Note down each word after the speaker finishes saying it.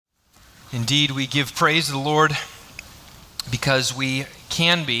Indeed, we give praise to the Lord because we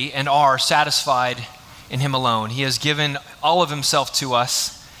can be and are satisfied in Him alone. He has given all of Himself to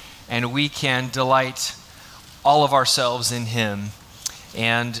us, and we can delight all of ourselves in Him.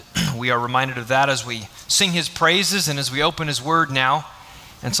 And we are reminded of that as we sing His praises and as we open His Word now.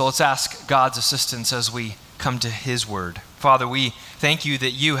 And so let's ask God's assistance as we come to His Word. Father, we thank You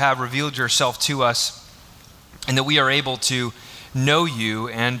that You have revealed Yourself to us and that we are able to know You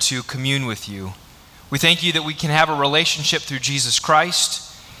and to commune with You. We thank You that we can have a relationship through Jesus Christ.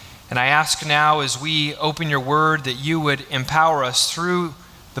 And I ask now as we open Your Word that You would empower us through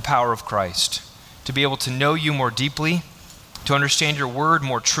the power of Christ to be able to know You more deeply, to understand Your Word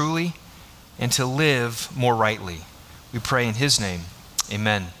more truly, and to live more rightly. We pray in His name.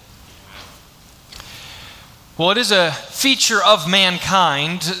 Amen. Well, it is a feature of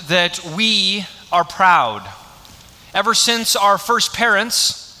mankind that we are proud. Ever since our first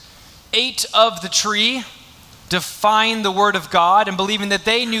parents ate of the tree, defying the Word of God and believing that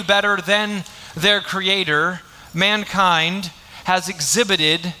they knew better than their Creator, mankind has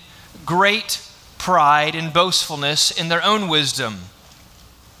exhibited great pride and boastfulness in their own wisdom.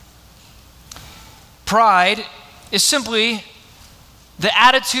 Pride is simply the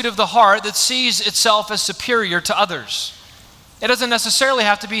attitude of the heart that sees itself as superior to others. It doesn't necessarily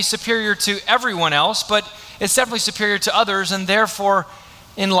have to be superior to everyone else, but it's definitely superior to others, and therefore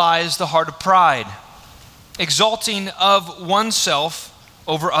in lies the heart of pride, exalting of oneself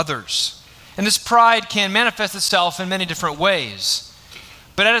over others. And this pride can manifest itself in many different ways.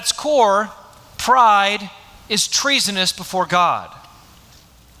 But at its core, pride is treasonous before God.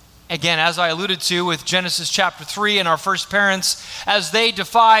 Again, as I alluded to with Genesis chapter 3 and our first parents, as they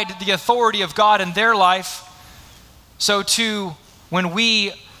defied the authority of God in their life, so too when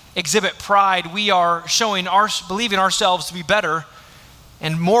we exhibit pride, we are believing ourselves to be better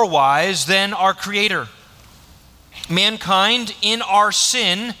and more wise than our Creator. Mankind, in our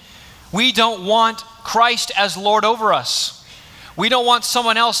sin, we don't want Christ as Lord over us. We don't want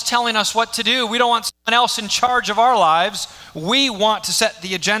someone else telling us what to do. We don't want someone else in charge of our lives. We want to set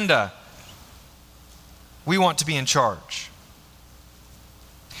the agenda. We want to be in charge.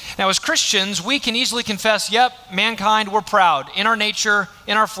 Now, as Christians, we can easily confess, yep, mankind, we're proud. In our nature,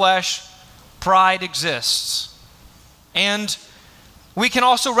 in our flesh, pride exists. And we can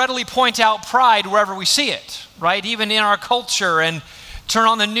also readily point out pride wherever we see it, right? Even in our culture, and turn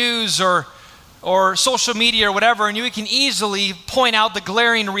on the news or social media or whatever, and you can easily point out the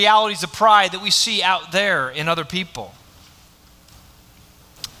glaring realities of pride that we see out there in other people.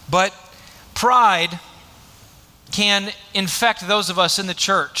 But pride can infect those of us in the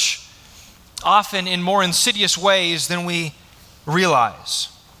church, often in more insidious ways than we realize.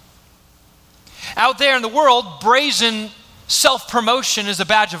 Out there in the world, brazen self-promotion is a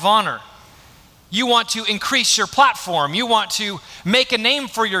badge of honor. You want to increase your platform. You want to make a name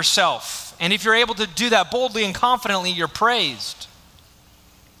for yourself. And if you're able to do that boldly and confidently, you're praised.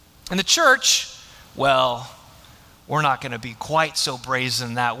 In the church, well, we're not going to be quite so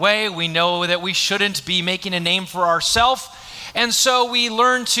brazen that way. We know that we shouldn't be making a name for ourselves. And so we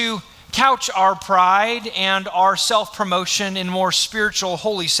learn to couch our pride and our self-promotion in more spiritual,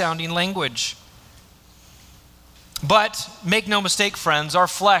 holy-sounding language. But make no mistake, friends, our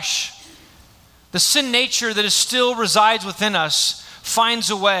flesh, the sin nature that still resides within us, finds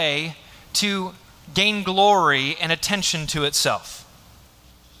a way to gain glory and attention to itself.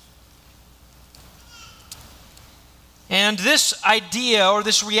 And this idea or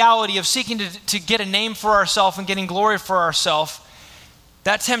this reality of seeking to get a name for ourselves and getting glory for ourselves,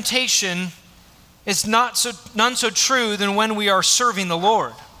 that temptation is none so true than when we are serving the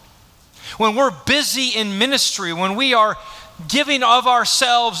Lord. When we're busy in ministry, when we are giving of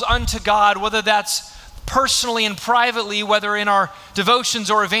ourselves unto God, whether that's personally and privately, whether in our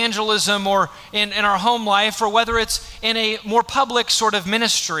devotions or evangelism or in our home life, or whether it's in a more public sort of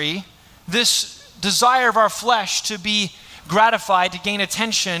ministry, this desire of our flesh to be gratified, to gain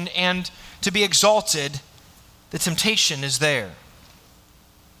attention, and to be exalted, the temptation is there.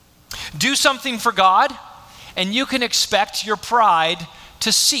 Do something for God, and you can expect your pride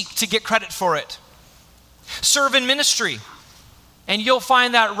to seek to get credit for it. Serve in ministry, and you'll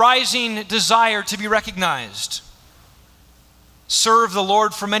find that rising desire to be recognized. Serve the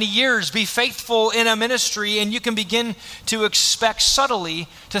Lord for many years, be faithful in a ministry, and you can begin to expect subtly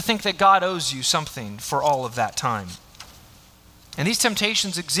to think that God owes you something for all of that time. And these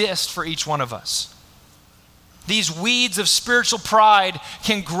temptations exist for each one of us. These weeds of spiritual pride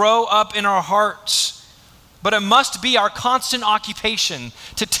can grow up in our hearts, but it must be our constant occupation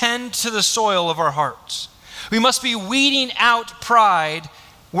to tend to the soil of our hearts. We must be weeding out pride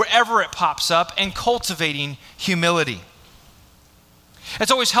wherever it pops up and cultivating humility.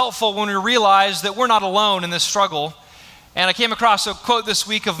 It's always helpful when we realize that we're not alone in this struggle. And I came across a quote this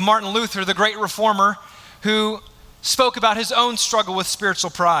week of Martin Luther, the great reformer, who spoke about his own struggle with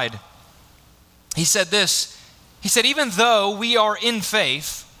spiritual pride. He said this, he said, even though we are in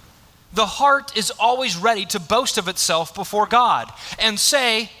faith, the heart is always ready to boast of itself before God and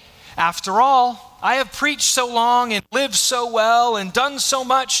say, after all, I have preached so long and lived so well and done so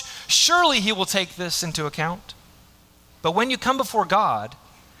much, surely he will take this into account. But when you come before God,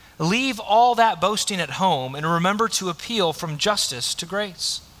 leave all that boasting at home and remember to appeal from justice to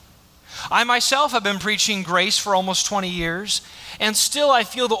grace. I myself have been preaching grace for almost 20 years, and still I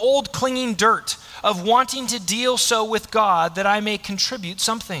feel the old clinging dirt of wanting to deal so with God that I may contribute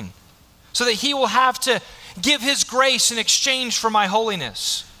something, so that he will have to give his grace in exchange for my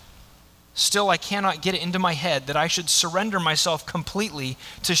holiness. Still, I cannot get it into my head that I should surrender myself completely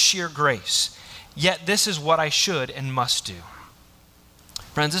to sheer grace. Yet this is what I should and must do.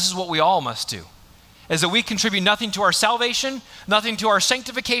 Friends, this is what we all must do, is that we contribute nothing to our salvation, nothing to our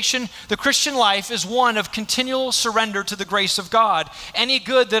sanctification. The Christian life is one of continual surrender to the grace of God. Any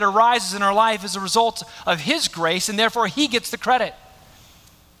good that arises in our life is a result of his grace, and therefore he gets the credit.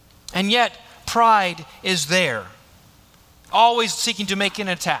 And yet, pride is there, always seeking to make an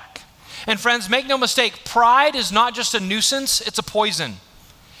attack. And friends, make no mistake, pride is not just a nuisance, it's a poison.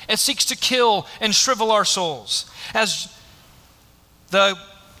 It seeks to kill and shrivel our souls. As the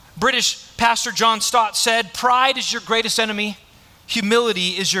British pastor John Stott said, pride is your greatest enemy, humility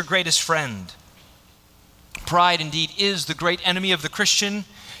is your greatest friend. Pride indeed is the great enemy of the Christian.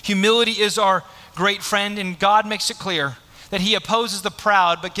 Humility is our great friend, and God makes it clear that he opposes the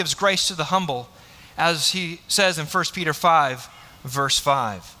proud but gives grace to the humble, as he says in 1 Peter 5, verse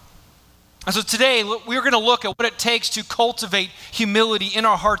 5. And so today, we're going to look at what it takes to cultivate humility in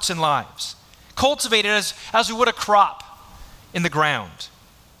our hearts and lives. Cultivate it as we would a crop in the ground.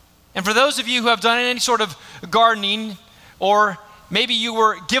 And for those of you who have done any sort of gardening, or maybe you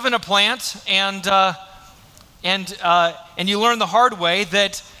were given a plant and you learned the hard way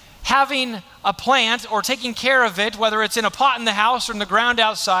that having a plant or taking care of it, whether it's in a pot in the house or in the ground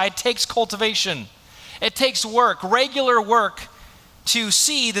outside, takes cultivation. It takes work, regular work, to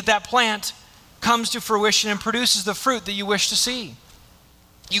see that plant comes to fruition and produces the fruit that you wish to see.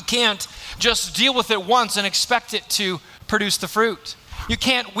 You can't just deal with it once and expect it to produce the fruit. You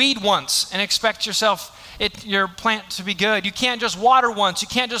can't weed once and expect your plant to be good. You can't just water once. You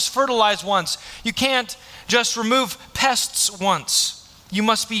can't just fertilize once. You can't just remove pests once. You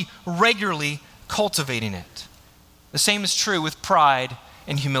must be regularly cultivating it. The same is true with pride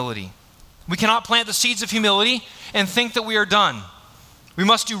and humility. We cannot plant the seeds of humility and think that we are done. We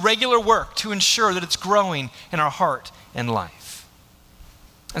must do regular work to ensure that it's growing in our heart and life.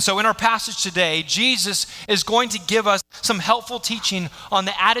 And so in our passage today, Jesus is going to give us some helpful teaching on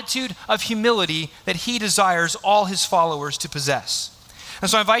the attitude of humility that he desires all his followers to possess.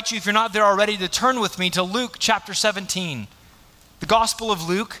 And so I invite you, if you're not there already, to turn with me to Luke chapter 17. The Gospel of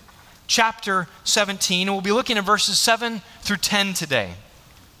Luke chapter 17, and we'll be looking at verses 7 through 10 today.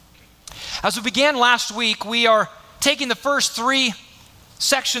 As we began last week, we are taking the first three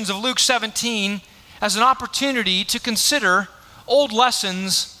sections of Luke 17 as an opportunity to consider old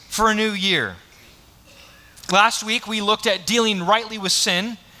lessons for a new year. Last week we looked at dealing rightly with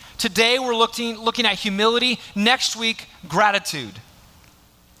sin. Today we're looking at humility. Next week, gratitude.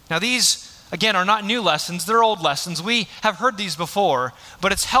 Now these, again, are not new lessons, they're old lessons. We have heard these before,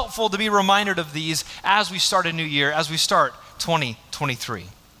 but it's helpful to be reminded of these as we start a new year, as we start 2023.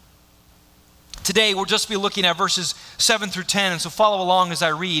 Today, we'll just be looking at verses 7 through 10, and so follow along as I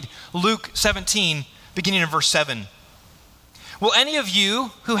read Luke 17, beginning in verse 7. Will any of you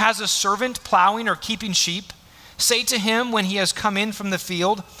who has a servant plowing or keeping sheep say to him when he has come in from the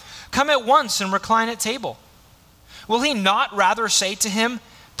field, "Come at once and recline at table"? Will he not rather say to him,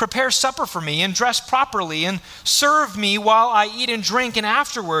 "Prepare supper for me and dress properly and serve me while I eat and drink, and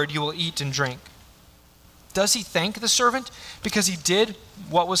afterward you will eat and drink"? Does he thank the servant because he did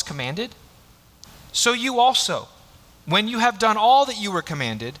what was commanded? So you also, when you have done all that you were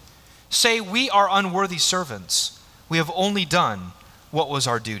commanded, say, "We are unworthy servants. We have only done what was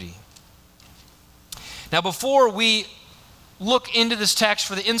our duty." Now, before we look into this text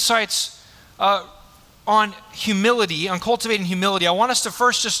for the insights on humility, on cultivating humility, I want us to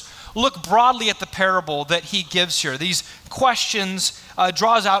first just look broadly at the parable that he gives here. These questions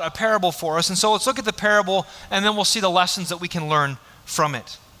draws out a parable for us. And so let's look at the parable, and then we'll see the lessons that we can learn from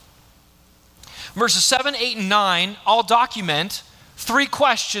it. Verses 7, 8, and 9 all document 3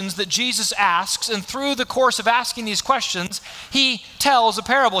 questions that Jesus asks, and through the course of asking these questions, he tells a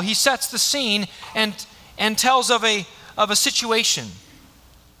parable. He sets the scene and tells of a situation.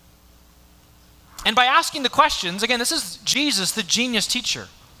 And by asking the questions, again, this is Jesus, the genius teacher.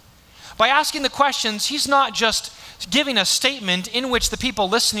 By asking the questions, he's not just giving a statement in which the people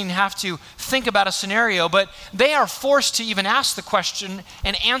listening have to think about a scenario, but they are forced to even ask the question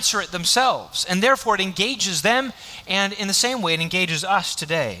and answer it themselves. And therefore, it engages them, and in the same way, it engages us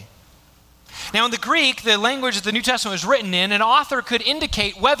today. Now, in the Greek, the language that the New Testament was written in, an author could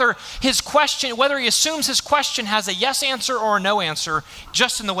indicate whether he assumes his question has a yes answer or a no answer,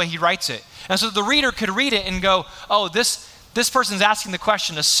 just in the way he writes it. And so the reader could read it and go, oh, this person's asking the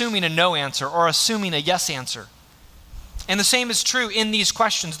question assuming a no answer or assuming a yes answer. And the same is true in these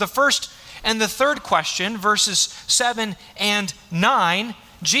questions. The first and the third question, verses 7 and 9,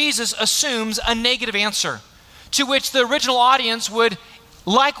 Jesus assumes a negative answer, to which the original audience would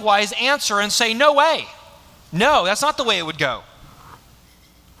likewise answer and say, no way. No, that's not the way it would go.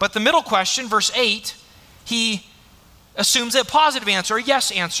 But the middle question, verse 8, he assumes a positive answer, a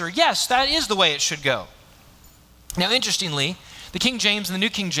yes answer. Yes, that is the way it should go. Now, interestingly, the King James and the New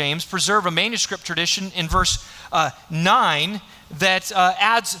King James preserve a manuscript tradition in verse 9 that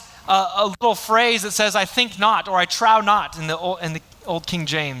adds a little phrase that says, I think not, or I trow not in the Old King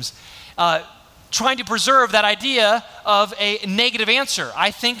James, trying to preserve that idea of a negative answer.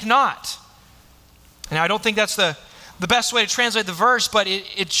 I think not. Now, I don't think that's the best way to translate the verse, but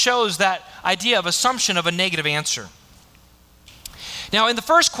it shows that idea of assumption of a negative answer. Now, in the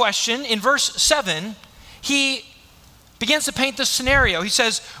first question, in verse 7, he begins to paint this scenario. He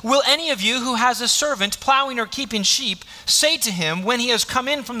says, will any of you who has a servant plowing or keeping sheep say to him when he has come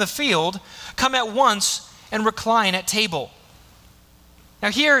in from the field, come at once and recline at table?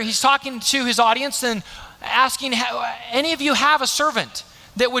 Now here he's talking to his audience and asking, any of you have a servant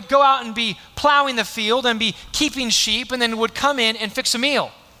that would go out and be plowing the field and be keeping sheep and then would come in and fix a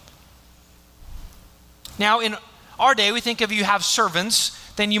meal? Now in our day, we think if you have servants,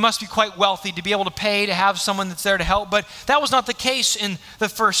 then you must be quite wealthy to be able to pay to have someone that's there to help. But that was not the case in the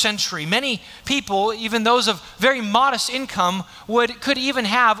first century. Many people, even those of very modest income, could even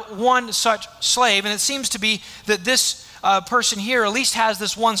have one such slave. And it seems to be that this person here at least has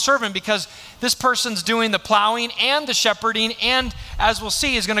this one servant, because this person's doing the plowing and the shepherding, and as we'll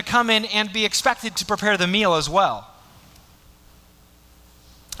see, is going to come in and be expected to prepare the meal as well.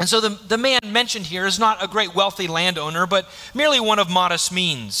 And so the man mentioned here is not a great wealthy landowner, but merely one of modest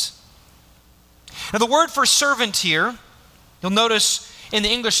means. Now the word for servant here, you'll notice in the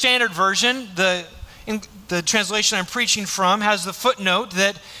English Standard Version, the translation I'm preaching from has the footnote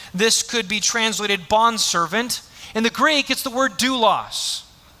that this could be translated bondservant. In the Greek, it's the word doulos.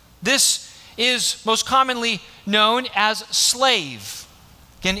 This is most commonly known as slave.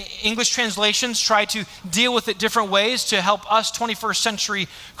 Again, English translations try to deal with it different ways to help us 21st century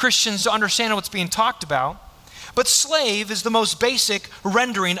Christians to understand what's being talked about. But slave is the most basic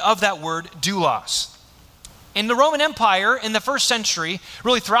rendering of that word doulos. In the Roman Empire in the first century,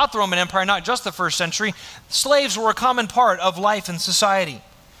 really throughout the Roman Empire, not just the first century, slaves were a common part of life and society.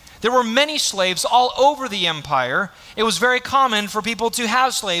 There were many slaves all over the empire. It was very common for people to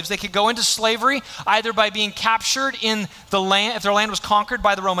have slaves. They could go into slavery either by being captured in the land, if their land was conquered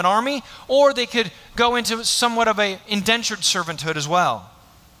by the Roman army, or they could go into somewhat of an indentured servanthood as well.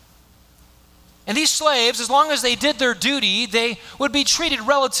 And these slaves, as long as they did their duty, they would be treated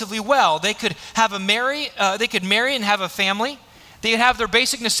relatively well. They could marry and have a family. They would have their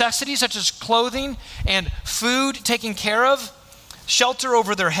basic necessities such as clothing and food taken care of, shelter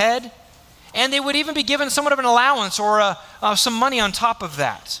over their head, and they would even be given somewhat of an allowance or some money on top of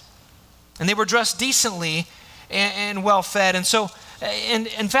that. And they were dressed decently and well fed. And so,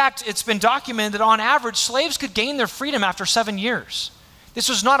 in fact, it's been documented that on average, slaves could gain their freedom after 7 years. This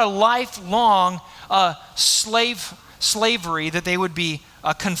was not a lifelong slavery that they would be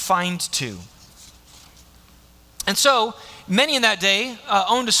confined to. And so, many in that day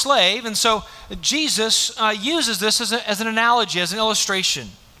owned a slave, and so Jesus uses this as an analogy, as an illustration.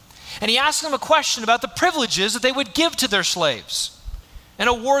 And he asks them a question about the privileges that they would give to their slaves and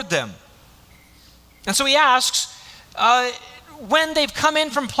award them. And so he asks, when they've come in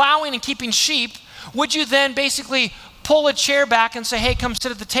from plowing and keeping sheep, would you then basically pull a chair back and say, hey, come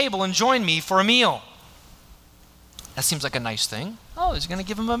sit at the table and join me for a meal? That seems like a nice thing. Oh, he's going to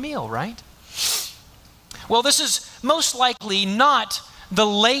give him a meal, right? Well, this is most likely not the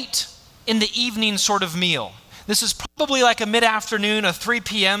late in the evening sort of meal. This is probably like a mid-afternoon, a 3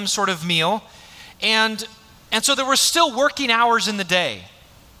 p.m. sort of meal. And so there were still working hours in the day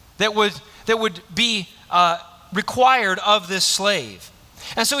that would be required of this slave.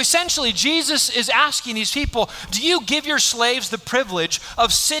 And so essentially, Jesus is asking these people, do you give your slaves the privilege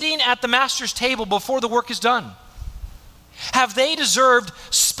of sitting at the master's table before the work is done? Have they deserved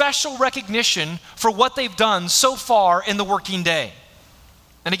special recognition for what they've done so far in the working day?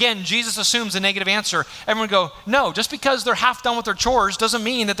 And again, Jesus assumes a negative answer. Everyone go, no, just because they're half done with their chores doesn't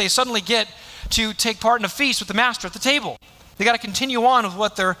mean that they suddenly get to take part in a feast with the master at the table. They got to continue on with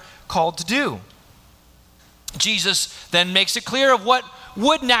what they're called to do. Jesus then makes it clear of what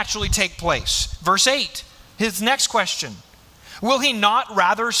would naturally take place. Verse 8, his next question. Will he not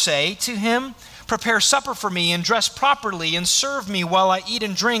rather say to him, prepare supper for me and dress properly and serve me while I eat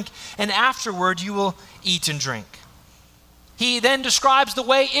and drink, and afterward you will eat and drink? He then describes the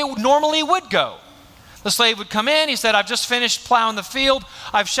way it normally would go. The slave would come in. He said, I've just finished plowing the field.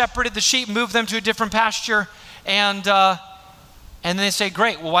 I've shepherded the sheep, moved them to a different pasture. And then they say,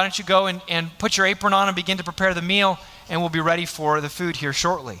 great, well, why don't you go and put your apron on and begin to prepare the meal, and we'll be ready for the food here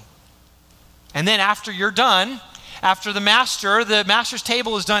shortly. And then after you're done, after the master's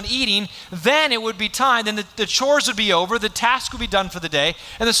table is done eating, then it would be time, then the chores would be over, the task would be done for the day,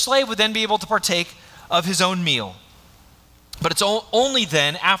 and the slave would then be able to partake of his own meal. But it's only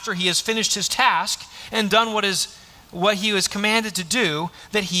then, after he has finished his task and done what he was commanded to do,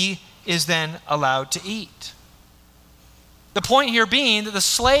 that he is then allowed to eat. The point here being that the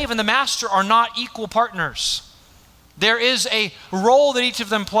slave and the master are not equal partners. There is a role that each of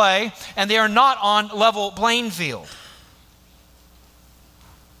them play, and they are not on level playing field.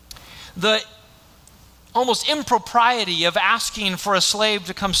 The almost impropriety of asking for a slave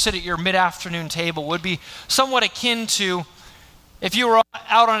to come sit at your mid-afternoon table would be somewhat akin to if you were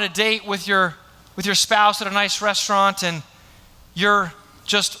out on a date with your spouse at a nice restaurant and you're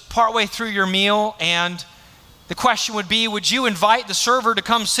just partway through your meal, and the question would be, would you invite the server to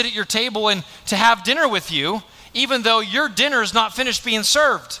come sit at your table and to have dinner with you, even though your dinner is not finished being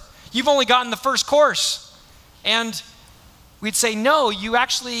served? You've only gotten the first course. And we'd say, no, you're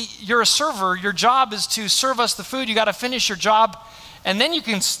a server. Your job is to serve us the food. You got to finish your job, and then you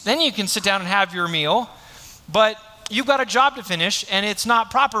can sit down and have your meal. But you've got a job to finish, and it's not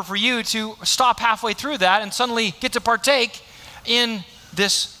proper for you to stop halfway through that and suddenly get to partake in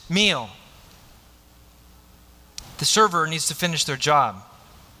this meal. The server needs to finish their job.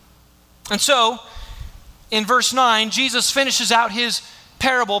 And so, in verse 9, Jesus finishes out his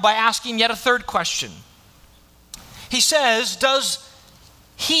parable by asking yet a third question. He says, does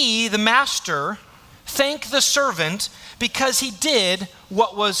he, the master, thank the servant because he did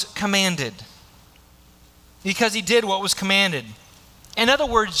what was commanded? Because he did what was commanded. In other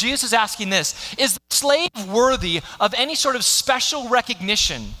words, Jesus is asking this: is the slave worthy of any sort of special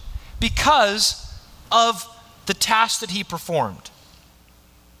recognition because of the task that he performed?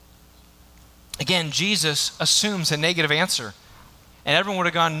 Again, Jesus assumes a negative answer. And everyone would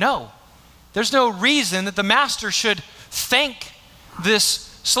have gone, no. There's no reason that the master should thank this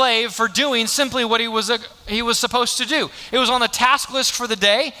slave for doing simply what he was supposed to do. It was on the task list for the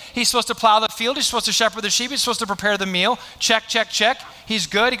day. He's supposed to plow the field. He's supposed to shepherd the sheep. He's supposed to prepare the meal. Check, check, check. He's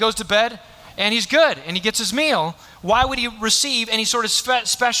good. He goes to bed, and he's good, and he gets his meal. Why would he receive any sort of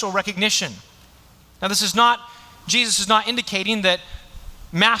special recognition? Now, Jesus is not indicating that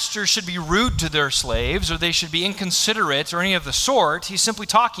masters should be rude to their slaves or they should be inconsiderate or any of the sort. He's simply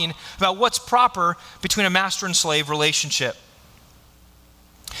talking about what's proper between a master and slave relationship.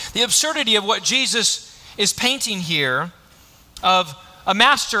 The absurdity of what Jesus is painting here, of a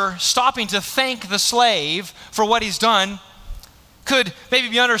master stopping to thank the slave for what he's done, could maybe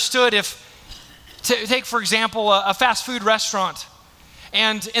be understood if, take for example, a fast food restaurant.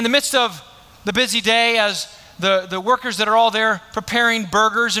 And in the midst of the busy day, as the workers that are all there preparing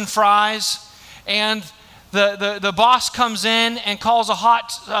burgers and fries, and the boss comes in and calls a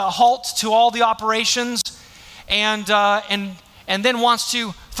halt to all the operations, and then wants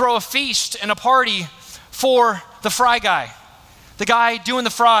to throw a feast and a party for the fry guy, the guy doing the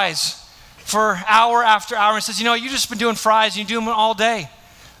fries for hour after hour, and says, you've just been doing fries and you do them all day,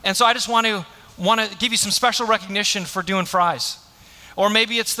 and so I just want to give you some special recognition for doing fries. Or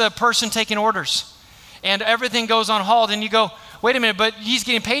maybe it's the person taking orders, and everything goes on hold, and you go, wait a minute, but he's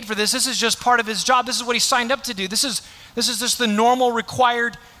getting paid for this. This is just part of his job. This is what he signed up to do. This is just the normal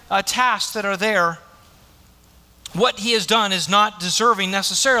required tasks that are there. What he has done is not deserving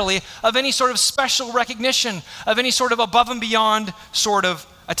necessarily of any sort of special recognition, of any sort of above and beyond sort of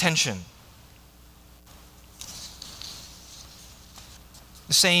attention.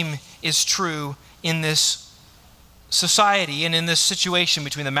 The same is true in this society and in this situation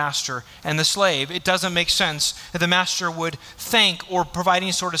between the master and the slave. It doesn't make sense that the master would thank or provide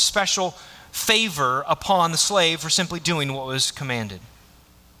any sort of special favor upon the slave for simply doing what was commanded.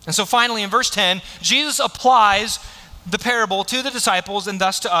 And so finally in verse 10, Jesus applies the parable to the disciples and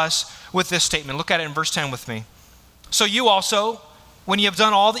thus to us with this statement. Look at it in verse 10 with me. So you also, when you have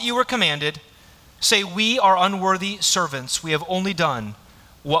done all that you were commanded, say, we are unworthy servants. We have only done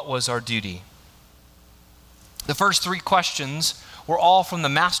what was our duty. The first three questions were all from the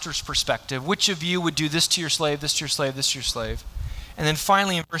master's perspective. Which of you would do this to your slave, this to your slave, this to your slave? And then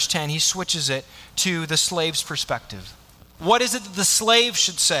finally in verse 10, he switches it to the slave's perspective. What is it that the slave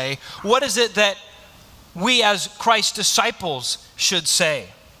should say? What is it that we as Christ's disciples should say?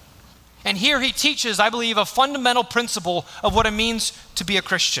 And here he teaches, I believe, a fundamental principle of what it means to be a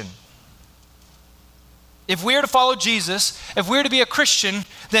Christian. If we are to follow Jesus, if we are to be a Christian,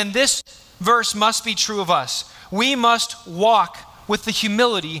 then this verse must be true of us. We must walk with the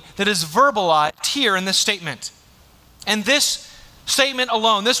humility that is verbalized here in this statement. And this statement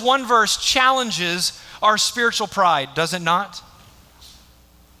alone, this one verse, challenges our spiritual pride, does it not?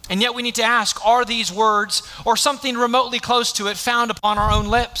 And yet we need to ask, are these words or something remotely close to it found upon our own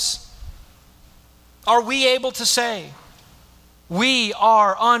lips? Are we able to say, we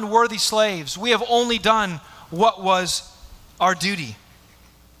are unworthy slaves. We have only done what was our duty?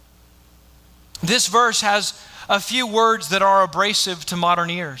 This verse has a few words that are abrasive to modern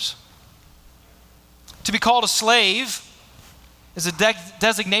ears. To be called a slave is a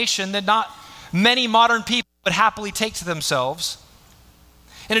designation that not many modern people would happily take to themselves.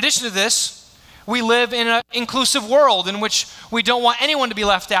 In addition to this, we live in an inclusive world in which we don't want anyone to be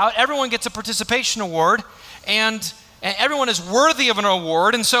left out. Everyone gets a participation award, and everyone is worthy of an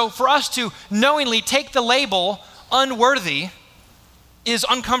award. And so for us to knowingly take the label unworthy is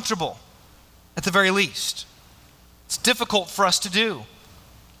uncomfortable, at the very least. It's difficult for us to do.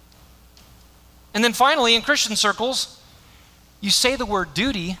 And then finally, in Christian circles, you say the word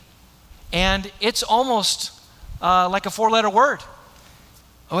duty, and it's almost like a four-letter word.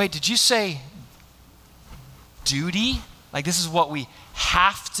 Oh wait, did you say duty? Like this is what we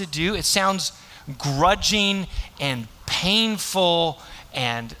have to do? It sounds grudging and painful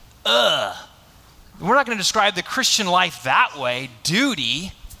and We're not going to describe the Christian life that way,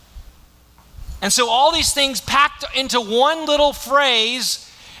 duty. And so all these things packed into one little phrase,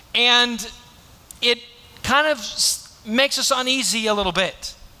 and it kind of makes us uneasy a little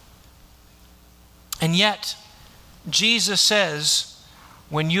bit. And yet, Jesus says,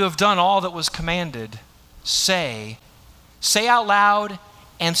 when you have done all that was commanded, say out loud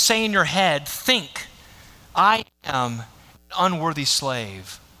and say in your head, think, I am an unworthy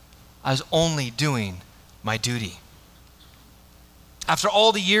slave. I was only doing my duty. After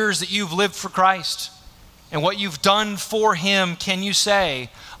all the years that you've lived for Christ and what you've done for him, can you say,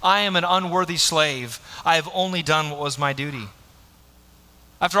 I am an unworthy slave. I have only done what was my duty.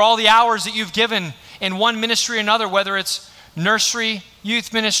 After all the hours that you've given in one ministry or another, whether it's nursery,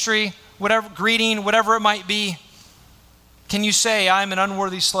 youth ministry, whatever, greeting, whatever it might be, can you say, I'm an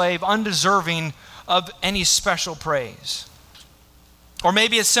unworthy slave, undeserving of any special praise? Or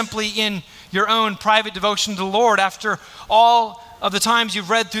maybe it's simply in your own private devotion to the Lord. After all of the times you've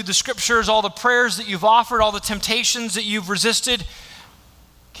read through the scriptures, all the prayers that you've offered, all the temptations that you've resisted,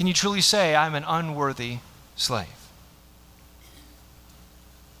 can you truly say, I'm an unworthy slave?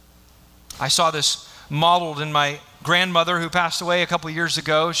 I saw this modeled in my grandmother who passed away a couple of years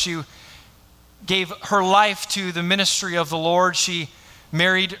ago. She gave her life to the ministry of the Lord. She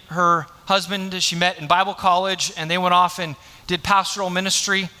married her husband. She met in Bible college, and they went off and did pastoral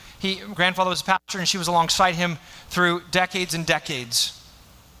ministry. Grandfather was a pastor, and she was alongside him through decades and decades.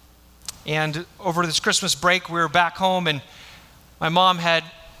 And over this Christmas break, we were back home, and my mom had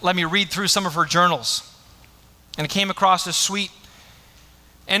let me read through some of her journals. And I came across a sweet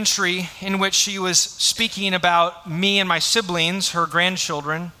entry in which she was speaking about me and my siblings, her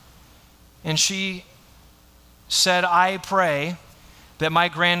grandchildren. And she said, I pray that my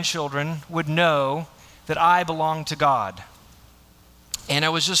grandchildren would know that I belong to God. And I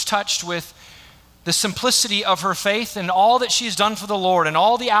was just touched with the simplicity of her faith and all that she's done for the Lord and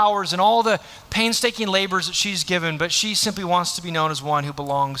all the hours and all the painstaking labors that she's given, but she simply wants to be known as one who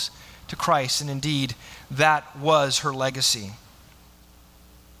belongs to Christ. And indeed, that was her legacy.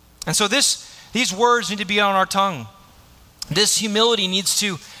 And so these words need to be on our tongue. This humility needs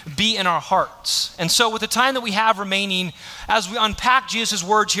to be in our hearts. And so with the time that we have remaining, as we unpack Jesus'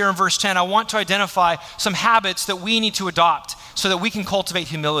 words here in verse 10, I want to identify some habits that we need to adopt so that we can cultivate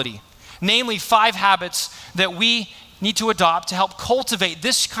humility. Namely, 5 habits that we need to adopt to help cultivate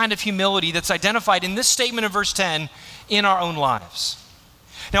this kind of humility that's identified in this statement of verse 10 in our own lives.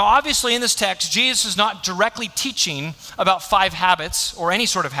 Now, obviously in this text, Jesus is not directly teaching about 5 habits or any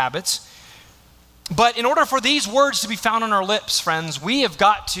sort of habits, But in order for these words to be found on our lips, friends, we have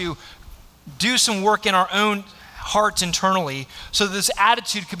got to do some work in our own hearts internally so that this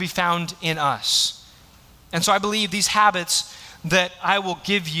attitude could be found in us. And so I believe these habits that I will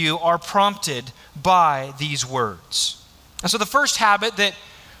give you are prompted by these words. And so the first habit that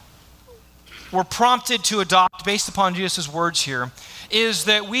we're prompted to adopt based upon Jesus' words here is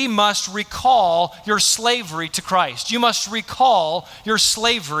that we must recall your slavery to Christ. You must recall your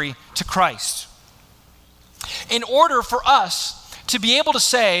slavery to Christ. In order for us to be able to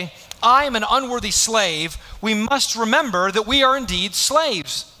say, I am an unworthy slave, we must remember that we are indeed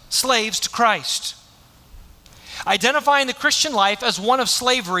slaves to Christ. Identifying the Christian life as one of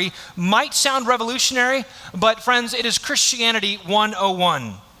slavery might sound revolutionary, but friends, it is Christianity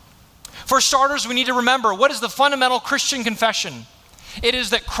 101. For starters, we need to remember, what is the fundamental Christian confession? It is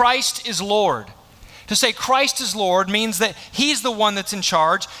that Christ is Lord. To say Christ is Lord means that He's the one that's in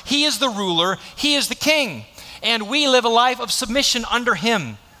charge, He is the ruler, He is the king, and we live a life of submission under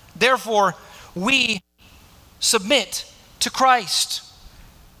Him. Therefore, we submit to Christ.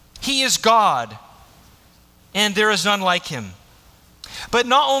 He is God, and there is none like Him. But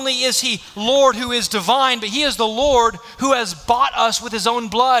not only is He Lord who is divine, but He is the Lord who has bought us with His own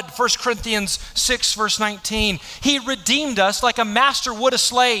blood. 1 Corinthians 6, verse 19. He redeemed us like a master would a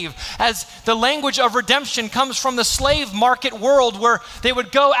slave, as the language of redemption comes from the slave market world, where they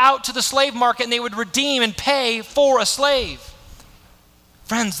would go out to the slave market and they would redeem and pay for a slave.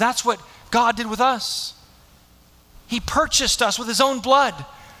 Friends, that's what God did with us. He purchased us with His own blood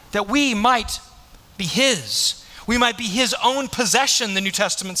that we might be His. We might be His own possession, the New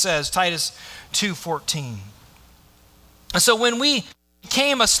Testament says, Titus 2:14. And so when we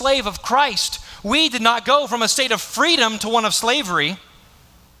became a slave of Christ, we did not go from a state of freedom to one of slavery.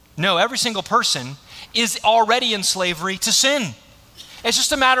 No, every single person is already in slavery to sin. It's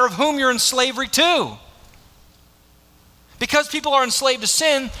just a matter of whom you're in slavery to. Because people are enslaved to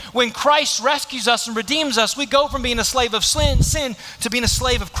sin, when Christ rescues us and redeems us, we go from being a slave of sin to being a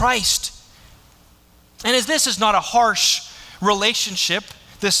slave of Christ. And as this is not a harsh relationship,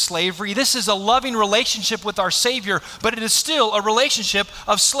 this slavery, this is a loving relationship with our Savior, but it is still a relationship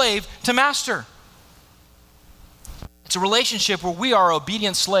of slave to master. It's a relationship where we are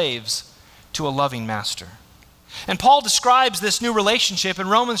obedient slaves to a loving master. And Paul describes this new relationship in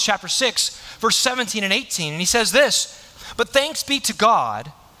Romans chapter 6, verse 17 and 18. And he says this, "But thanks be to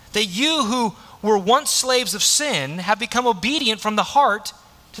God that you who were once slaves of sin have become obedient from the heart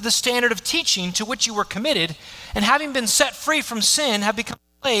to the standard of teaching to which you were committed, and having been set free from sin, have become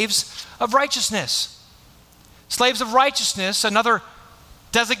slaves of righteousness." Slaves of righteousness, another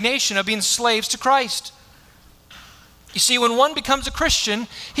designation of being slaves to Christ. You see, when one becomes a Christian,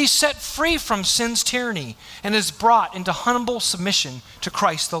 he's set free from sin's tyranny and is brought into humble submission to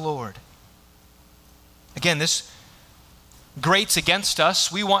Christ the Lord. Again, this grates against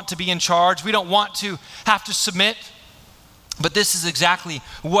us. We want to be in charge. We don't want to have to submit. But this is exactly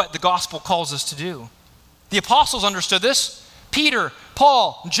what the gospel calls us to do. The apostles understood this. Peter,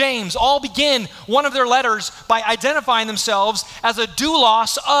 Paul, James all begin one of their letters by identifying themselves as a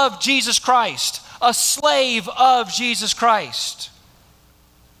doulos of Jesus Christ, a slave of Jesus Christ.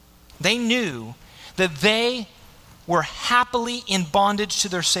 They knew that they were happily in bondage to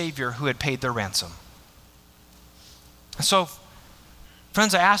their Savior who had paid their ransom. And so,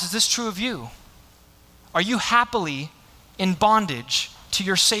 friends, I ask, is this true of you? Are you happily in bondage to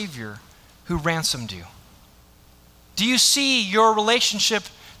your Savior who ransomed you? Do you see your relationship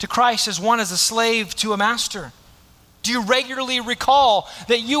to Christ as one as a slave to a master? Do you regularly recall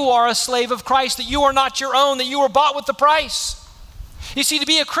that you are a slave of Christ, that you are not your own, that you were bought with the price? You see, to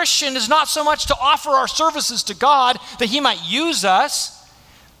be a Christian is not so much to offer our services to God that He might use us,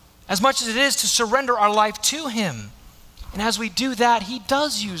 as much as it is to surrender our life to Him. And as we do that, He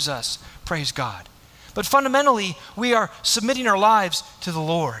does use us, praise God. But fundamentally, we are submitting our lives to the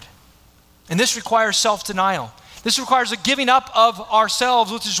Lord. And this requires self-denial. This requires a giving up of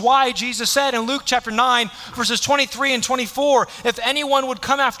ourselves, which is why Jesus said in Luke chapter 9, verses 23 and 24, "If anyone would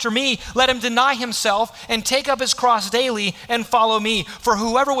come after me, let him deny himself and take up his cross daily and follow me. For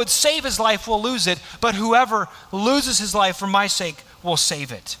whoever would save his life will lose it, but whoever loses his life for my sake will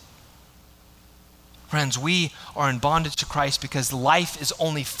save it." Friends, we are in bondage to Christ because life is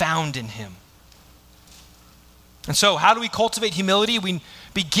only found in Him. And so, how do we cultivate humility? We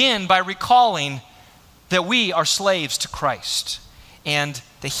begin by recalling that we are slaves to Christ and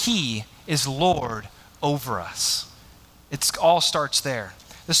that He is Lord over us. It all starts there.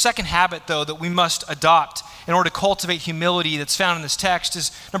 The second habit, though, that we must adopt in order to cultivate humility that's found in this text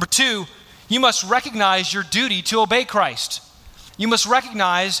is, number 2, you must recognize your duty to obey Christ. you must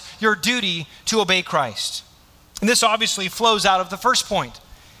recognize your duty to obey Christ. And this obviously flows out of the first point.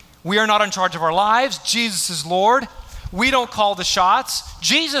 We are not in charge of our lives. Jesus is Lord. We don't call the shots.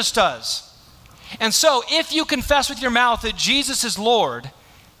 Jesus does. And so if you confess with your mouth that Jesus is Lord,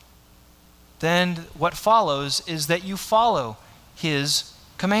 then what follows is that you follow his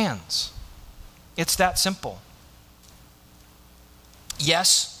commands. It's that simple.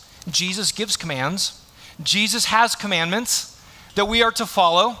 Yes, Jesus gives commands. Jesus has commandments that we are to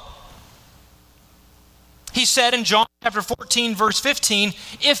follow. He said in John chapter 14, verse 15,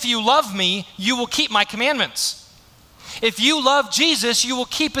 if you love me, you will keep my commandments. If you love Jesus, you will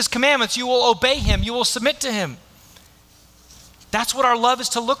keep his commandments. You will obey him. You will submit to him. That's what our love is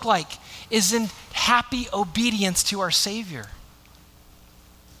to look like, is in happy obedience to our Savior.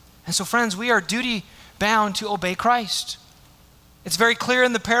 And so, friends, we are duty bound to obey Christ. It's very clear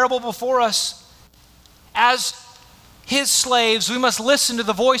in the parable before us. As his slaves, we must listen to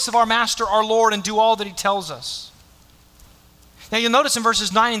the voice of our master, our Lord, and do all that he tells us. Now you'll notice in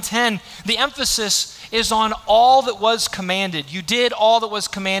verses 9 and 10, the emphasis is on all that was commanded. You did all that was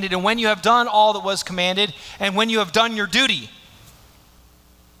commanded, and when you have done all that was commanded, and when you have done your duty.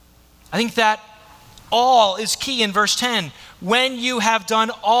 I think that all is key in verse 10. When you have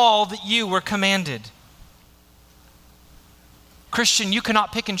done all that you were commanded. Christian, you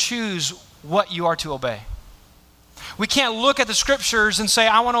cannot pick and choose what you are to obey. We can't look at the scriptures and say,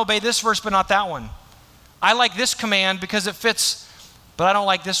 I want to obey this verse, but not that one. I like this command because it fits, but I don't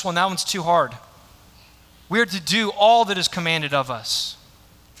like this one. That one's too hard. We are to do all that is commanded of us.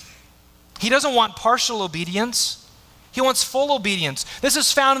 He doesn't want partial obedience. He wants full obedience. This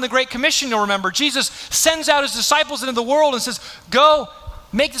is found in the Great Commission, you'll remember. Jesus sends out his disciples into the world and says, go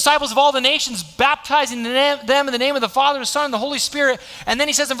make disciples of all the nations, baptizing them in the name of the Father, the Son, and the Holy Spirit. And then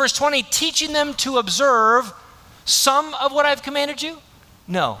he says in verse 20, teaching them to observe some of what I've commanded you?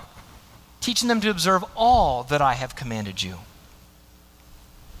 No. Teaching them to observe all that I have commanded you.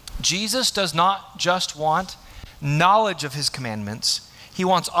 Jesus does not just want knowledge of his commandments. He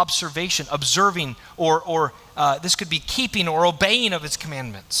wants observation, observing, or this could be keeping or obeying of his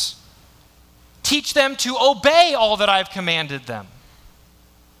commandments. Teach them to obey all that I've commanded them.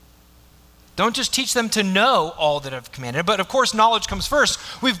 Don't just teach them to know all that I've commanded. But of course, knowledge comes first.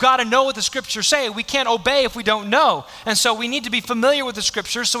 We've got to know what the scriptures say. We can't obey if we don't know. And so we need to be familiar with the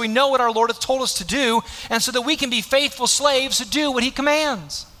scriptures so we know what our Lord has told us to do, and so that we can be faithful slaves to do what he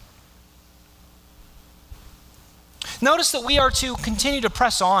commands. Notice that we are to continue to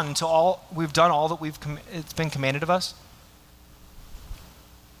press on until we've done all that it's been commanded of us.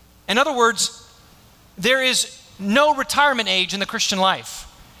 In other words, there is no retirement age in the Christian life.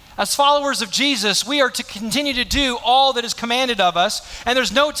 As followers of Jesus, we are to continue to do all that is commanded of us, and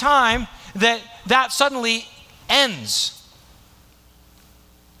there's no time that suddenly ends.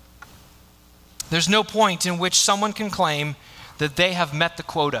 There's no point in which someone can claim that they have met the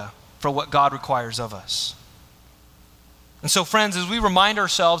quota for what God requires of us. And so, friends, as we remind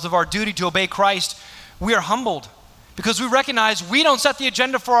ourselves of our duty to obey Christ, we are humbled because we recognize we don't set the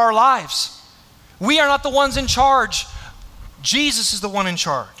agenda for our lives. We are not the ones in charge. Jesus is the one in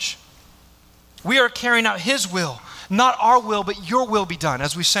charge. We are carrying out his will, not our will, but your will be done,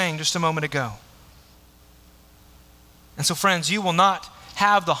 as we sang just a moment ago. And so, friends, you will not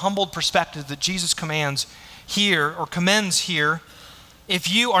have the humbled perspective that Jesus commands here or commends here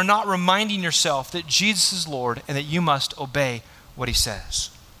if you are not reminding yourself that Jesus is Lord and that you must obey what he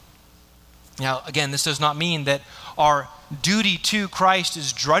says. Now, again, this does not mean that our duty to Christ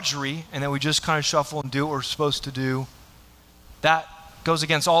is drudgery and that we just kind of shuffle and do what we're supposed to do. That goes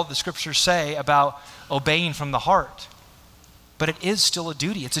against all the scriptures say about obeying from the heart. But it is still a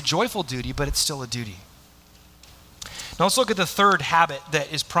duty. It's a joyful duty, but it's still a duty. Now let's look at the third habit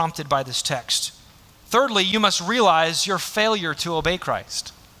that is prompted by this text. Thirdly, you must realize your failure to obey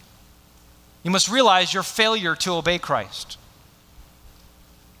Christ. You must realize your failure to obey Christ.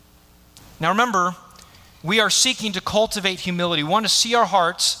 Now remember, we are seeking to cultivate humility. We want to see our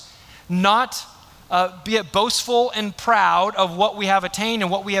hearts not be it boastful and proud of what we have attained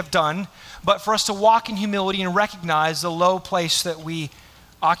and what we have done, but for us to walk in humility and recognize the low place that we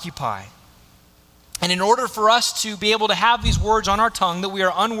occupy. And in order for us to be able to have these words on our tongue that we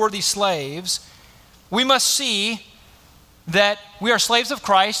are unworthy slaves, we must see that we are slaves of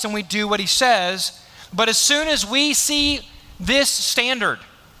Christ and we do what he says. But as soon as we see this standard,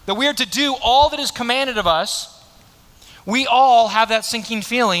 that we are to do all that is commanded of us, we all have that sinking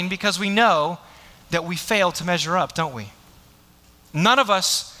feeling because we know that we fail to measure up, don't we? None of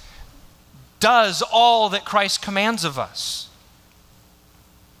us does all that Christ commands of us.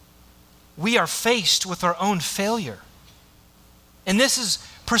 We are faced with our own failure. And this is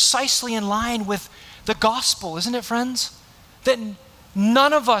precisely in line with the gospel, isn't it, friends? That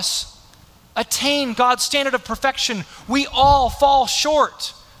none of us attain God's standard of perfection. We all fall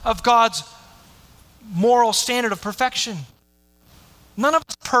short of God's moral standard of perfection. None of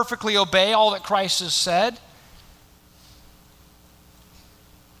us perfectly obey all that Christ has said.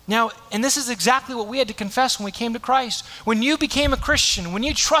 Now, and this is exactly what we had to confess when we came to Christ. When you became a Christian, when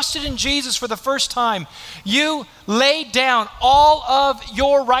you trusted in Jesus for the first time, you laid down all of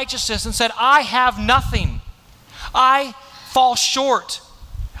your righteousness and said, I have nothing. I fall short.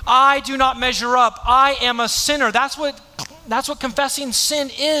 I do not measure up. I am a sinner. That's what confessing sin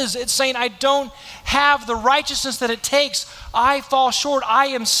is. It's saying I don't have the righteousness that it takes. I fall short. I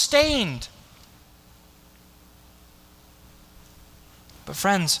am stained. But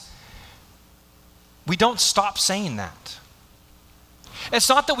friends, we don't stop saying that. It's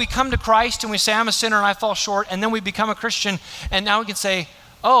not that we come to Christ and we say, I'm a sinner and I fall short, and then we become a Christian, and now we can say,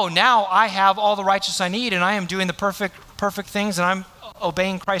 oh, now I have all the righteousness I need, and I am doing the perfect things, and I'm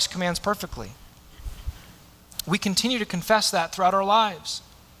obeying Christ's commands perfectly. We continue to confess that throughout our lives.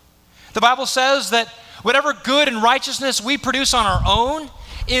 The Bible says that whatever good and righteousness we produce on our own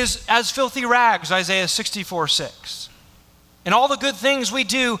is as filthy rags, Isaiah 64:6. And all the good things we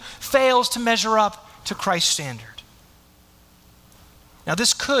do fails to measure up to Christ's standard. Now,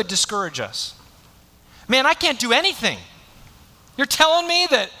 this could discourage us. Man, I can't do anything. You're telling me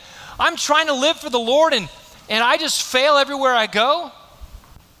that I'm trying to live for the Lord and I just fail everywhere I go?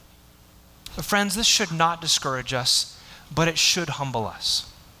 But friends, this should not discourage us, but it should humble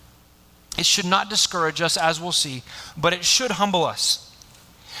us. It should not discourage us, as we'll see, but it should humble us.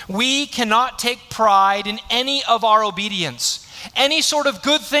 We cannot take pride in any of our obedience. Any sort of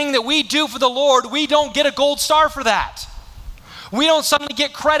good thing that we do for the Lord, we don't get a gold star for that. We don't suddenly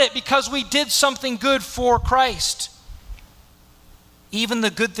get credit because we did something good for Christ. Even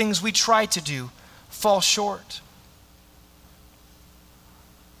the good things we try to do fall short.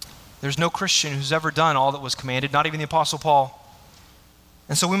 There's no Christian who's ever done all that was commanded, not even the Apostle Paul.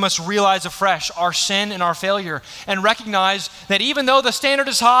 And so we must realize afresh our sin and our failure and recognize that even though the standard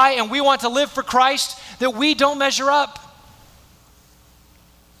is high and we want to live for Christ, that we don't measure up.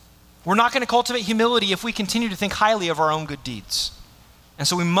 We're not going to cultivate humility if we continue to think highly of our own good deeds. And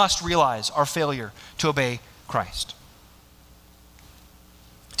so we must realize our failure to obey Christ.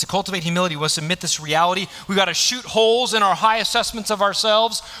 To cultivate humility, we must admit this reality. We've got to shoot holes in our high assessments of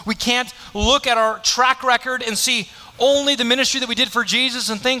ourselves. We can't look at our track record and see only the ministry that we did for Jesus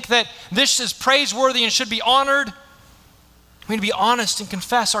and think that this is praiseworthy and should be honored. We need to be honest and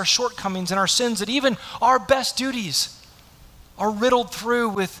confess our shortcomings and our sins, that even our best duties are riddled through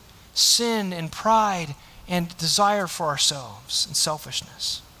with sin and pride and desire for ourselves and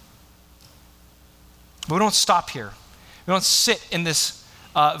selfishness. But we don't stop here. We don't sit in this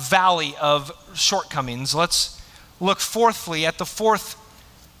valley of shortcomings. Let's look fourthly at the fourth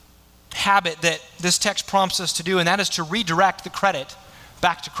habit that this text prompts us to do, and that is to redirect the credit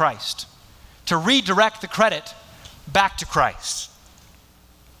back to Christ. To redirect the credit back to Christ.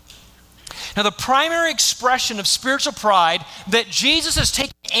 Now, the primary expression of spiritual pride that Jesus is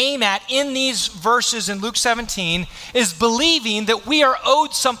taking aim at in these verses in Luke 17 is believing that we are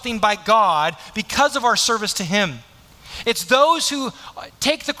owed something by God because of our service to Him. It's those who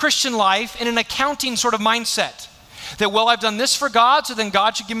take the Christian life in an accounting sort of mindset. That, well, I've done this for God, so then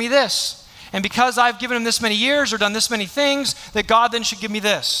God should give me this. And because I've given Him this many years or done this many things, that God then should give me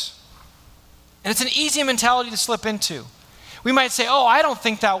this. And it's an easy mentality to slip into. We might say, oh, I don't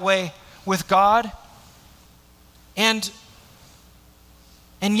think that way with God. And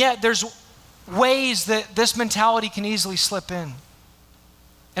yet there's ways that this mentality can easily slip in.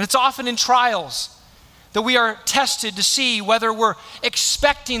 And it's often in trials that we are tested to see whether we're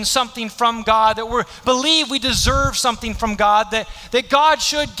expecting something from God, that we believe we deserve something from God, that God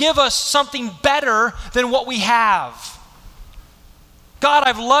should give us something better than what we have. God,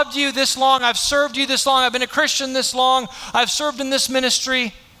 I've loved you this long, I've served you this long, I've been a Christian this long, I've served in this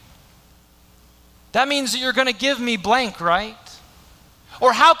ministry. That means that you're going to give me blank, right?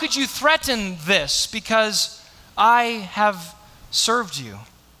 Or how could you threaten this because I have served you?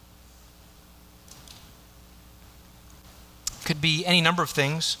 Could be any number of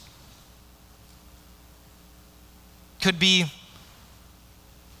things. Could be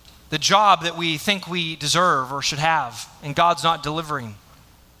the job that we think we deserve or should have, and God's not delivering.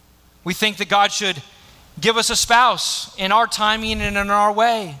 We think that God should give us a spouse in our timing and in our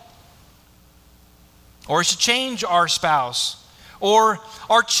way. Or He should change our spouse. Or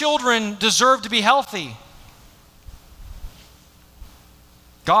our children deserve to be healthy.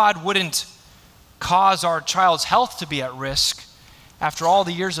 God wouldn't cause our child's health to be at risk after all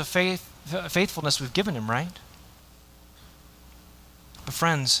the years of faithfulness we've given him, right? But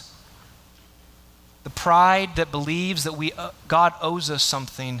friends, the pride that believes that God owes us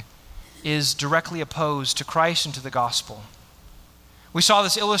something is directly opposed to Christ and to the gospel. We saw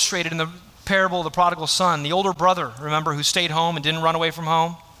this illustrated in the parable of the prodigal son, the older brother, remember, who stayed home and didn't run away from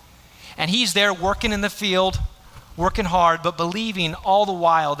home. And he's there working in the field, working hard, but believing all the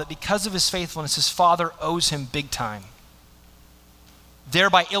while that because of his faithfulness, his father owes him big time.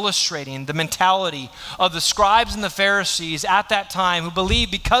 Thereby illustrating the mentality of the scribes and the Pharisees at that time, who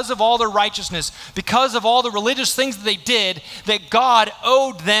believed because of all their righteousness, because of all the religious things that they did, that God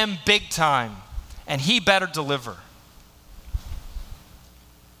owed them big time, and he better deliver.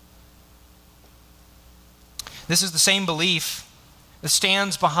 This is the same belief that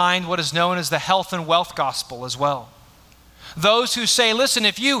stands behind what is known as the health and wealth gospel as well. Those who say, listen,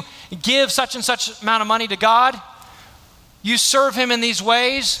 if you give such and such amount of money to God, you serve him in these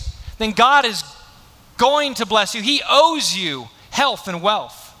ways, then God is going to bless you. He owes you health and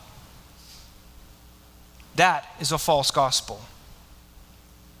wealth. That is a false gospel.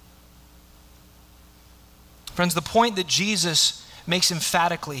 Friends, the point that Jesus makes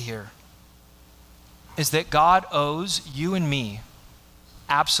emphatically here is that God owes you and me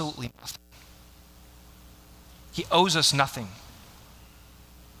absolutely nothing. He owes us nothing.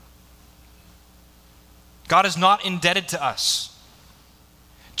 God is not indebted to us.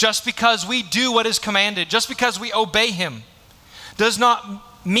 Just because we do what is commanded, just because we obey him, does not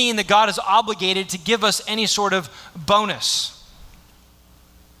mean that God is obligated to give us any sort of bonus.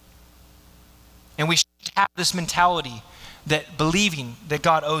 And we should have this mentality that believing that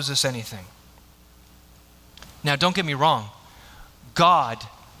God owes us anything. Now, don't get me wrong. God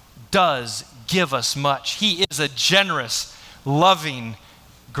does give us much. He is a generous, loving,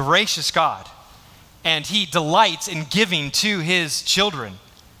 gracious God. And he delights in giving to his children.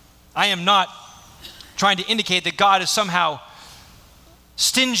 I am not trying to indicate that God is somehow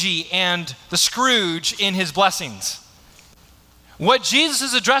stingy and the Scrooge in his blessings. What Jesus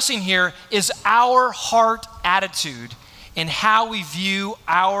is addressing here is our heart attitude in how we view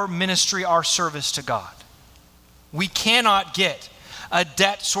our ministry, our service to God. We cannot get a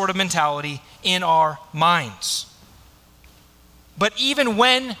debt sort of mentality in our minds. But even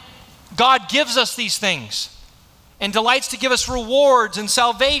when God gives us these things and delights to give us rewards and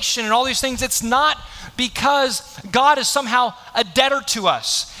salvation and all these things, it's not because God is somehow a debtor to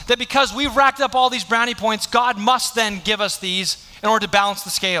us, that because we've racked up all these brownie points, God must then give us these in order to balance the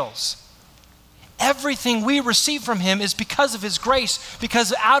scales. Everything we receive from him is because of his grace,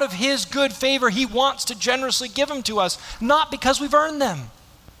 because out of his good favor, he wants to generously give them to us, not because we've earned them.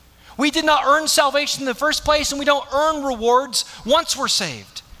 We did not earn salvation in the first place, and we don't earn rewards once we're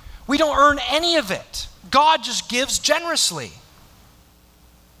saved. We don't earn any of it. God just gives generously.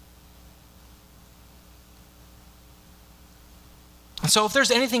 And so if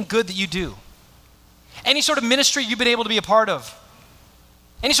there's anything good that you do, any sort of ministry you've been able to be a part of,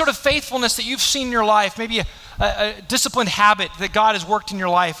 any sort of faithfulness that you've seen in your life, maybe a disciplined habit that God has worked in your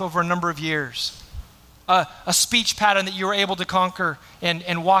life over a number of years, a speech pattern that you were able to conquer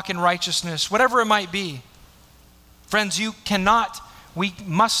and walk in righteousness, whatever it might be. Friends, we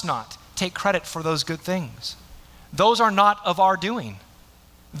must not take credit for those good things. Those are not of our doing.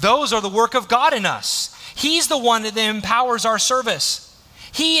 Those are the work of God in us. He's the one that empowers our service.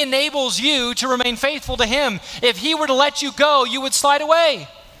 He enables you to remain faithful to him. If he were to let you go, you would slide away.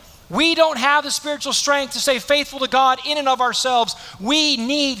 We don't have the spiritual strength to stay faithful to God in and of ourselves. We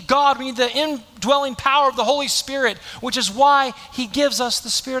need God. We need the indwelling power of the Holy Spirit, which is why he gives us the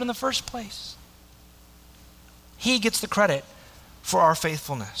Spirit in the first place. He gets the credit for our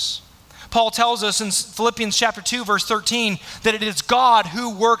faithfulness. Paul tells us in Philippians chapter 2, verse 13, that it is God who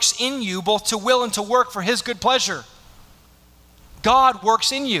works in you both to will and to work for his good pleasure. God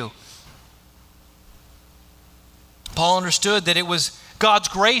works in you. Paul understood that it was God's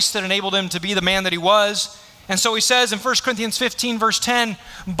grace that enabled him to be the man that he was. And so he says in 1 Corinthians 15, verse 10,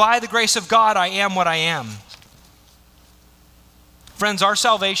 by the grace of God, I am what I am. Friends, our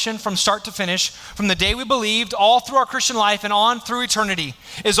salvation from start to finish, from the day we believed, all through our Christian life and on through eternity,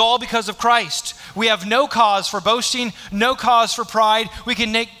 is all because of Christ. We have no cause for boasting, no cause for pride. We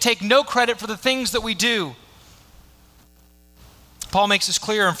can take no credit for the things that we do. Paul makes this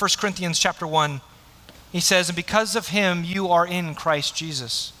clear in 1 Corinthians chapter 1. He says, and because of him you are in Christ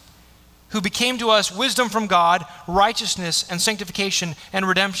Jesus, who became to us wisdom from God, righteousness and sanctification and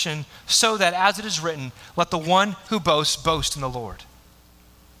redemption, so that, as it is written, let the one who boasts boast in the Lord.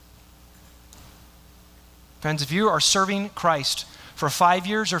 Friends, if you are serving Christ for 5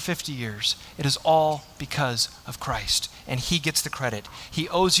 years or 50 years, it is all because of Christ. And he gets the credit. He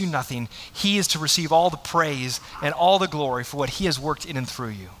owes you nothing. He is to receive all the praise and all the glory for what he has worked in and through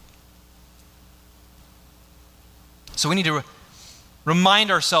you. So we need to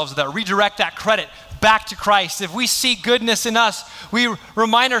remind ourselves of that, redirect that credit back to Christ. If we see goodness in us, we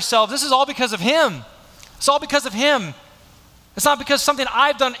remind ourselves, this is all because of him. It's all because of him. It's not because something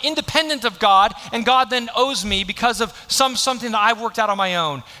I've done independent of God and God then owes me because of something that I've worked out on my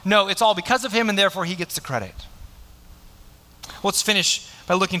own. No, it's all because of him and therefore he gets the credit. Let's finish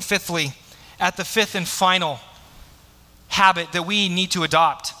by looking fifthly at the fifth and final habit that we need to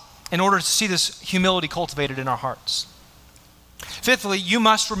adopt in order to see this humility cultivated in our hearts. Fifthly, you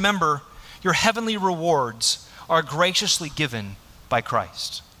must remember your heavenly rewards are graciously given by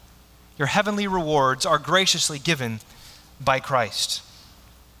Christ. Your heavenly rewards are graciously given by Christ.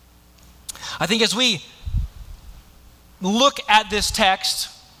 I think as we look at this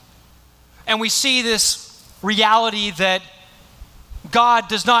text and we see this reality that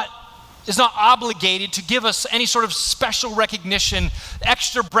God is not obligated to give us any sort of special recognition,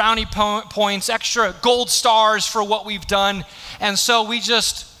 extra brownie points, extra gold stars for what we've done. And so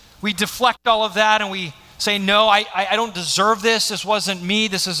we deflect all of that and we say, no, I don't deserve this. This wasn't me.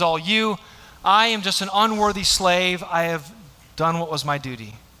 This is all you. I am just an unworthy slave. I have done what was my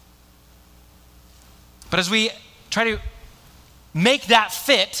duty. But as we try to make that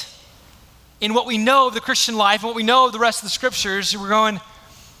fit in what we know of the Christian life and what we know of the rest of the scriptures, we're going,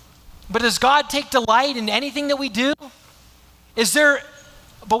 but does God take delight in anything that we do?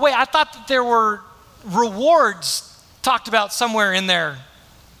 But wait, I thought that there were rewards talked about somewhere in there.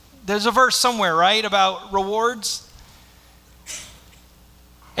 There's a verse somewhere, right, about rewards?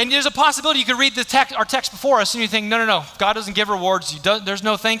 And there's a possibility you could read our text before us and you think, no, God doesn't give rewards. There's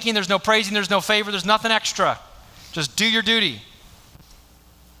no thanking, there's no praising, there's no favor, there's nothing extra. Just do your duty.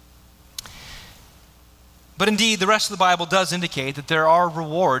 But indeed, the rest of the Bible does indicate that there are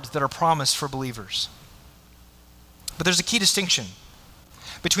rewards that are promised for believers. But there's a key distinction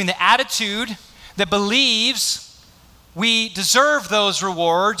between the attitude that believes we deserve those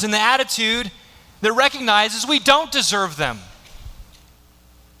rewards and the attitude that recognizes we don't deserve them.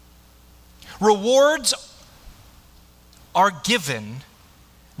 Rewards are given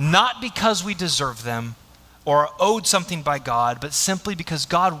not because we deserve them or are owed something by God, but simply because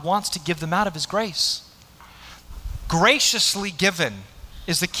God wants to give them out of his grace. Graciously given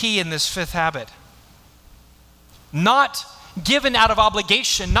is the key in this fifth habit. Not given out of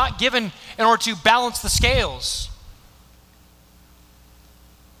obligation, not given in order to balance the scales.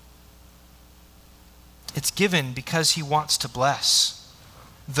 It's given because he wants to bless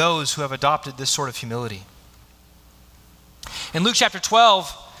those who have adopted this sort of humility. In Luke chapter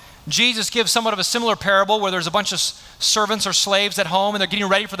 12, Jesus gives somewhat of a similar parable where there's a bunch of servants or slaves at home and they're getting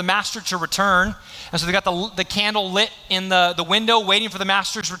ready for the master to return. And so they got the candle lit in the window waiting for the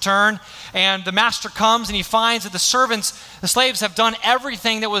master's return. And the master comes and he finds that the slaves have done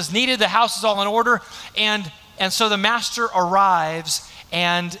everything that was needed. The house is all in order. And so the master arrives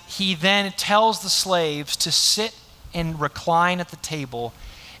and he then tells the slaves to sit and recline at the table,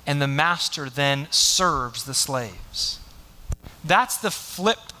 and the master then serves the slaves. That's the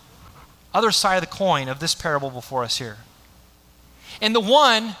flipped other side of the coin of this parable before us here. In the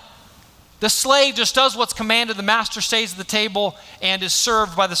one, the slave just does what's commanded, the master stays at the table and is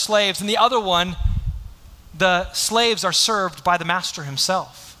served by the slaves. In the other one, the slaves are served by the master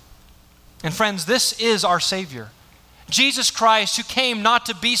himself. And friends, this is our Savior. Jesus Christ, who came not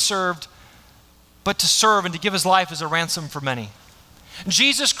to be served, but to serve and to give his life as a ransom for many.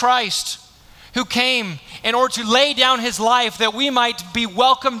 Jesus Christ, who came in order to lay down his life that we might be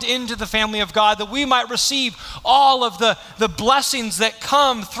welcomed into the family of God, that we might receive all of the blessings that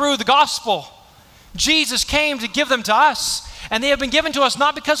come through the gospel. Jesus came to give them to us, and they have been given to us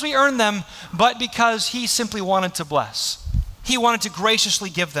not because we earned them, but because he simply wanted to bless. He wanted to graciously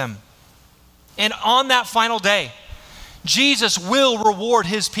give them. And on that final day, Jesus will reward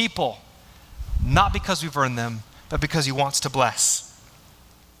his people, not because we've earned them, but because he wants to bless.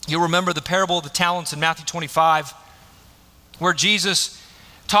 You'll remember the parable of the talents in Matthew 25, where Jesus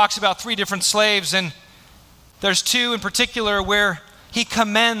talks about 3 different slaves, and there's 2 in particular where he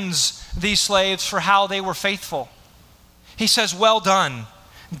commends these slaves for how they were faithful. He says, "Well done,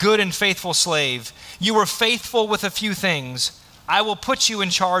 good and faithful slave. You were faithful with a few things. I will put you in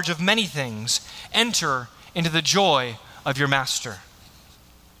charge of many things. Enter into the joy of your master."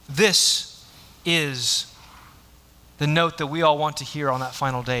 This is the note that we all want to hear on that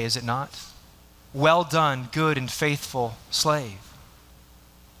final day, is it not? Well done, good and faithful slave.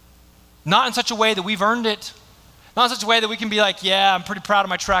 Not in such a way that we've earned it, Not in such a way that we can be like, yeah, I'm pretty proud of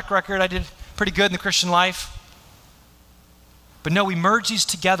my track record. I did pretty good in the Christian life. But no, we merge these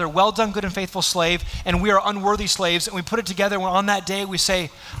together. Well done, good and faithful slave. And we are unworthy slaves. And we put it together. And on that day, we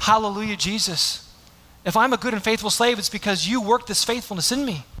say, hallelujah, Jesus. If I'm a good and faithful slave, it's because you worked this faithfulness in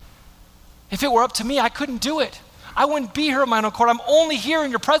me. If it were up to me, I couldn't do it. I wouldn't be here of my own accord. I'm only here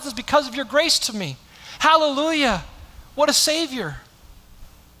in your presence because of your grace to me. Hallelujah. What a Savior.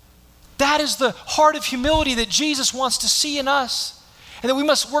 That is the heart of humility that Jesus wants to see in us, and that we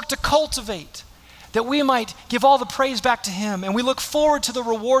must work to cultivate, that we might give all the praise back to him. And we look forward to the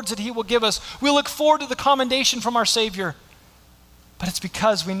rewards that he will give us. We look forward to the commendation from our Savior. But it's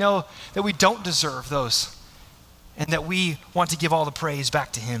because we know that we don't deserve those, and that we want to give all the praise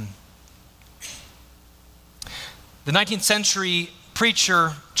back to him. The 19th century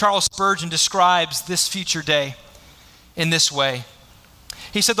preacher Charles Spurgeon describes this future day in this way.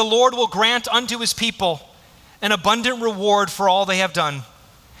 He said, "The Lord will grant unto his people an abundant reward for all they have done.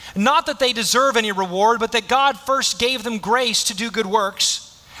 Not that they deserve any reward, but that God first gave them grace to do good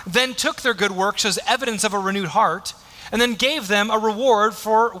works, then took their good works as evidence of a renewed heart, and then gave them a reward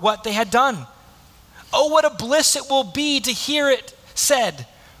for what they had done. Oh, what a bliss it will be to hear it said,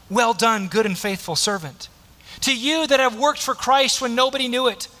 'Well done, good and faithful servant.' To you that have worked for Christ when nobody knew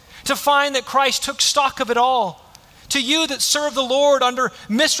it, to find that Christ took stock of it all. To you that serve the Lord under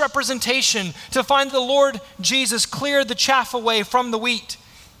misrepresentation, to find that the Lord Jesus cleared the chaff away from the wheat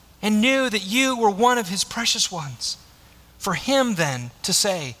and knew that you were one of his precious ones. For him then to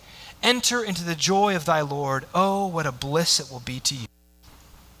say, 'Enter into the joy of thy Lord,' oh, what a bliss it will be to you."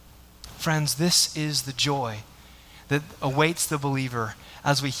 Friends, this is the joy that awaits the believer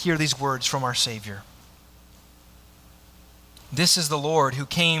as we hear these words from our Savior. This is the Lord who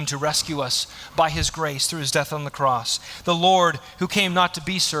came to rescue us by his grace through his death on the cross. The Lord who came not to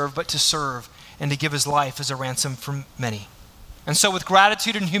be served, but to serve and to give his life as a ransom for many. And so with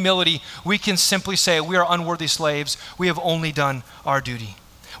gratitude and humility, we can simply say, we are unworthy slaves. We have only done our duty.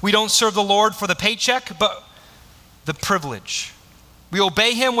 We don't serve the Lord for the paycheck, but the privilege. We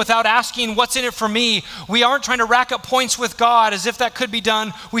obey him without asking, what's in it for me? We aren't trying to rack up points with God as if that could be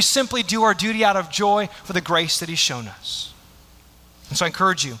done. We simply do our duty out of joy for the grace that he's shown us. And so I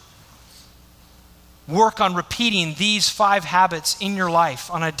encourage you, work on repeating these 5 habits in your life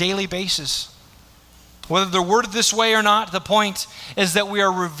on a daily basis. Whether they're worded this way or not, the point is that we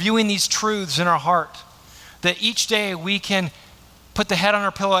are reviewing these truths in our heart. That each day we can put the head on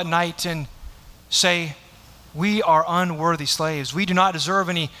our pillow at night and say, we are unworthy slaves. We do not deserve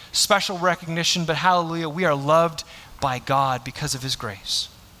any special recognition, but hallelujah, we are loved by God because of his grace.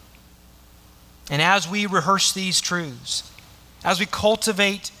 And as we rehearse these truths, as we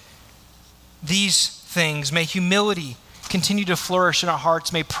cultivate these things, may humility continue to flourish in our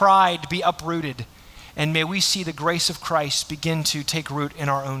hearts. May pride be uprooted. And may we see the grace of Christ begin to take root in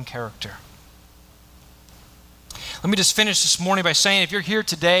our own character. Let me just finish this morning by saying, if you're here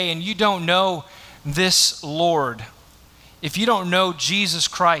today and you don't know this Lord, if you don't know Jesus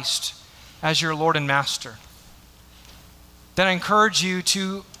Christ as your Lord and Master, then I encourage you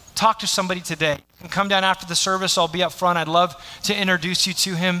to talk to somebody today. You can come down after the service. I'll be up front. I'd love to introduce you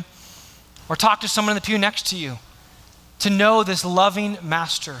to him. Or talk to someone in the pew next to you to know this loving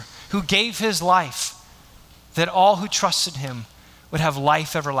Master who gave his life that all who trusted him would have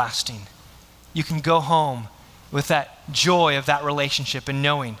life everlasting. You can go home with that joy of that relationship and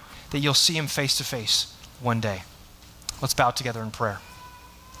knowing that you'll see him face to face one day. Let's bow together in prayer.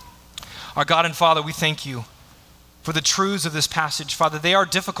 Our God and Father, we thank you for the truths of this passage. Father, they are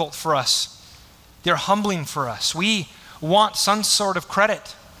difficult for us. They're humbling for us. We want some sort of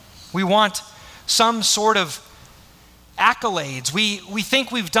credit. We want some sort of accolades. We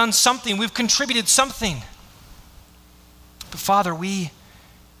think we've done something. We've contributed something. But Father, we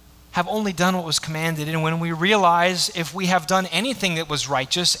have only done what was commanded. And when we realize if we have done anything that was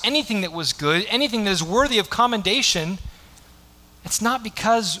righteous, anything that was good, anything that is worthy of commendation, it's not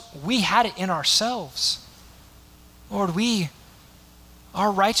because we had it in ourselves. Lord, our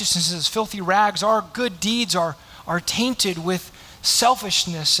righteousness is filthy rags. Our good deeds are tainted with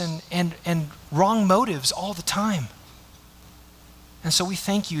selfishness and wrong motives all the time. And so we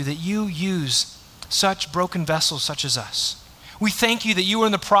thank you that you use such broken vessels such as us. We thank you that you are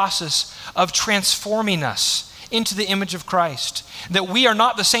in the process of transforming us into the image of Christ, that we are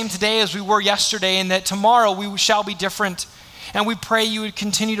not the same today as we were yesterday, and that tomorrow we shall be different. And we pray you would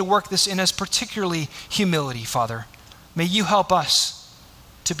continue to work this in us, particularly humility, Father. May you help us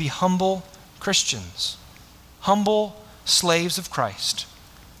to be humble Christians, humble slaves of Christ,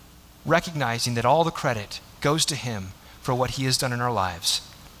 recognizing that all the credit goes to him for what he has done in our lives.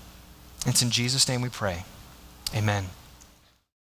 It's in Jesus' name we pray. Amen.